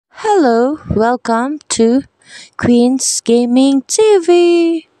Hello, welcome to Queen's Gaming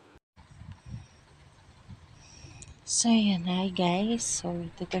TV. So, yan, hi guys. So,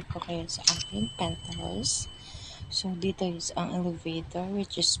 tutur ko kayo sa aking penthouse. So, dito is ang elevator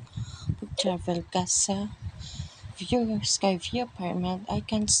which is pag-travel ka sa Sky View Apartment,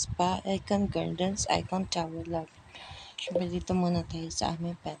 Ikon Spa, Ikon Gardens, Ikon Tower Love. Siyempre, dito muna tayo sa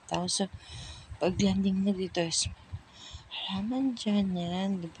aming penthouse. So, pag-landing na dito is halaman dyan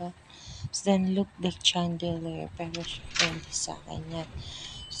yan, di ba? So, then look the chandelier, pero syempre hindi sa akin yan.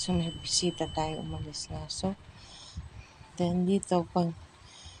 So, may bisita tayo, umalis na. So, then dito, pag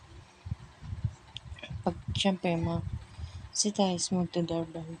syempre, si tayo is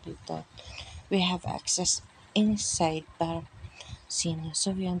magto-doorbell dito. We have access inside para sino.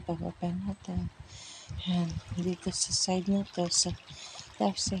 So, yan, pag-open natin. Yan, dito sa side na to, sa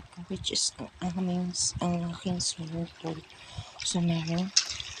left side ko, which is ang aking swimming pool. So, meron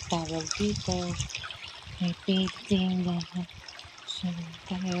towel dito, may painting, dahil so,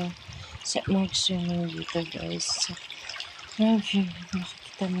 tayo sa mag-swimming dito guys. So,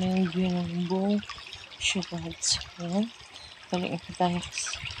 nakikita mo yung view ng buong syudad. So, yan. Balik na tayo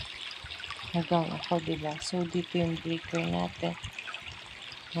hanggang ako, diba? So, dito yung breaker natin.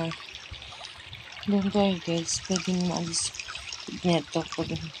 Yan. Doon tayo guys, pwede mo maalis neto pag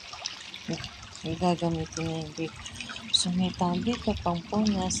gagamitin na yung break. So, may tawag dito, pang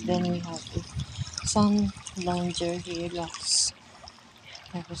punas. Then, we have some lounger here, locks.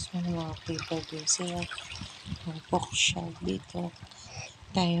 Tapos, may mga paper din sila. May bookshelf dito.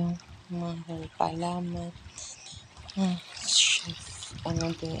 Tayong mga palaman. Chef, ano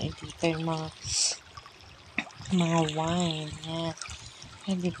din, editor, mga wine. Yan.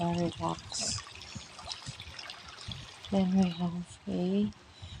 Pwede ba relax? Then, we have a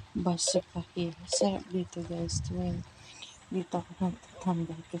bus pa here. Sarap dito guys. Dito ako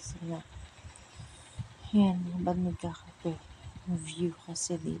nagtatambay kasi na yan, habang nagkakape. View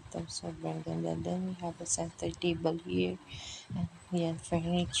kasi dito. Sobrang ganda. Then, we have a center table here. And yan,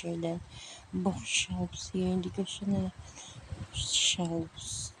 furniture. Then, bookshelves here. Hindi ko siya na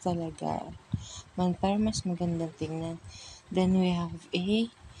shelves talaga. Para mas magandang tingnan. Then, we have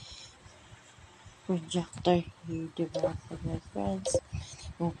a projector here. Diba? For my friends.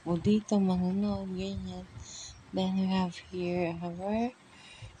 Upo dito, manonood. Ganyan. Then, we have here our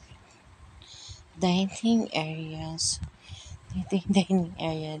dining areas. Dito yung dining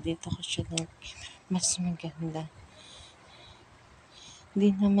area. Dito ko siya mas maganda.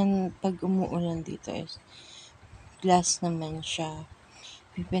 Hindi naman pag umuulan dito is glass naman siya.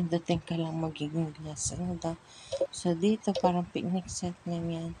 Pipindutin ka lang magiging glass. Ano daw? So, dito parang picnic set na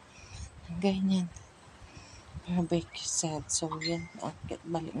yan. Ganyan. Barbecue set. So, yan. Okay,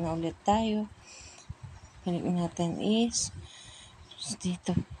 balik na ulit tayo. Balik natin is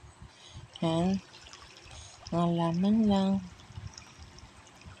dito. Yan. Mga laman lang.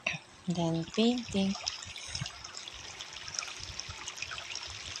 Then, painting.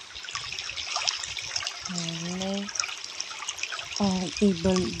 May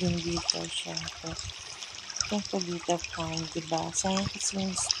table din dito, syempre. Syempre dito pang, diba? Sayang kasi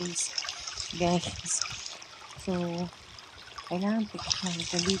yung space, guys. So, kailangan pagkakas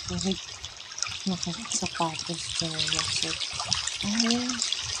ito dito. Nakasapatos ko na. So, ayun.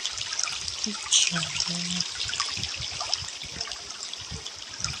 Kitchen.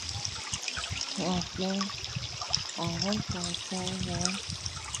 Okay. Ayan, plato. Yan.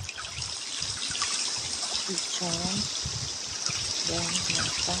 Kitchen. Then,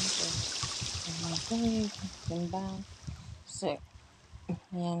 nagtanto. Microwave. Timbang. So,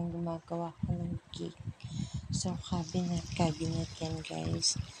 yan, gumagawa ko ng cake. So, cabinet yan,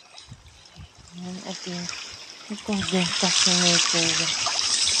 guys. Yan, ating ito din kasi maker.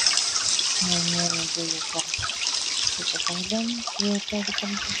 Yan, meron din ito. Ito pang din. Yung pwede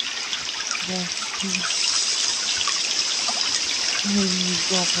pang yes.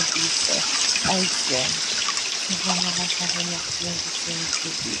 Niligo ako dito. Ay, yan. Diba nakakahulak yung gusto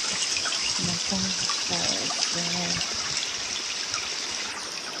dito. Matang stars. Yan.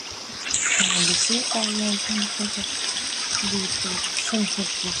 Bisita yan. Dito. Sunset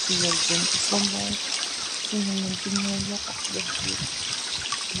po siya dyan. Kumbaga, naman tinulak at dito.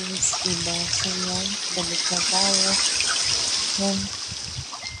 Yes, diba? So yan. Balik na tayo. Yan.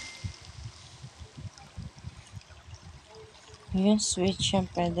 Yung switch,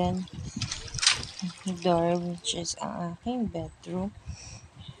 syempre din. Door, which is ang aking bedroom.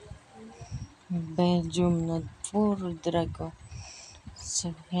 Bedroom na puro drago.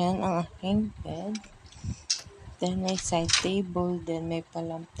 So, yan ang aking bed. Then, may side table. Then, may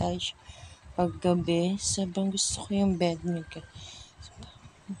palamtage. Paggabi, sobrang gusto ko yung bed niya.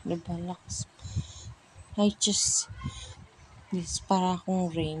 Diba, lakas. I just, this para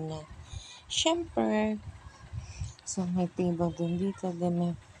akong Reyna. Siyempre, so may table din dito, then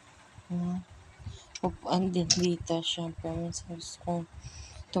may upuan din dito. Siyempre, minsan gusto kong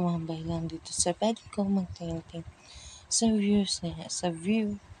tumambay lang dito sa bed ko, magtingin sa views niya, sa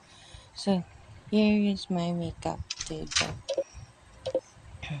view. So, here is my makeup table.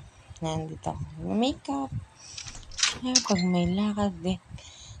 Nandito ako makeup. Kaya pag may lakad din,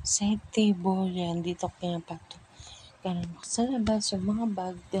 side table yan, dito ko pinapato. Ganun ako sa labas, yung mga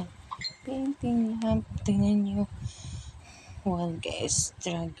bag din. Painting lamp, tingnan nyo. Well, guys,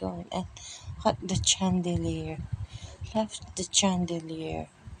 dragon. And cut the chandelier. Left the chandelier.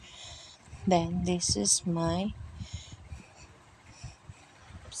 Then, this is my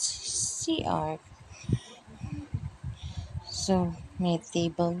CR. So, may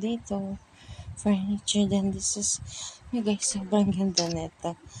table dito. Furniture. Then, this is, hey guys, sobrang ganda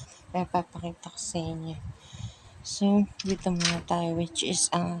nito. May papakita ko sa inyo. So, dito muna tayo, which is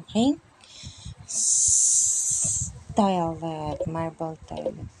ang aking toilet, marble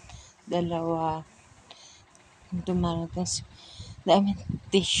toilet. Dalawa. Dumarating si daming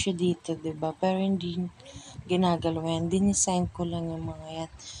tissue dito, diba? Pero hindi ginagalaw yan. Dinesign ko lang yung mga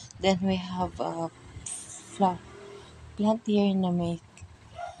yan. Then, we have a plant here na may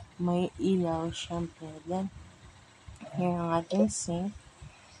ilaw, syempre. Then, here ang ating sink.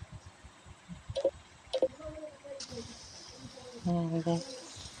 And then,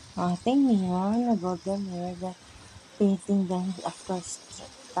 ang ating mirror na golden mirror. Then, painting then, of course,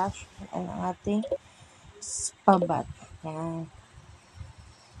 trash. And ang ating pabat. Yan.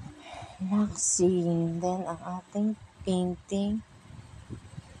 Relaxing. Then, ang ating painting.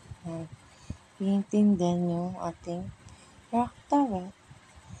 Yan. Painting din yung ating rock tower.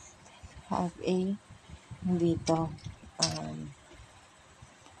 Have a dito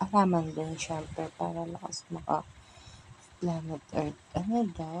alaman din syempre para lakas maka planet Earth. Ano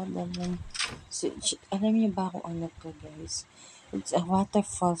daw? Alam niyo ba kung ano to, guys? It's a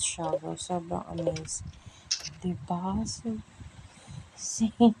waterfall shower. Sobrang amazing. Diba?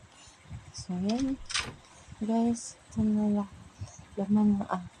 So yan. Guys, ito na lang laman ng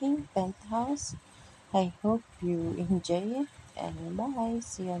aking penthouse. I hope you enjoy it. And bye.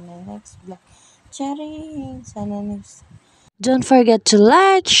 See you on my next vlog. Charing! Sana next. Don't forget to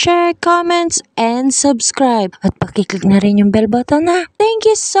like, share, comments, and subscribe. At pakiclick na rin yung bell button na. Thank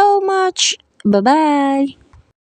you so much. Bye-bye!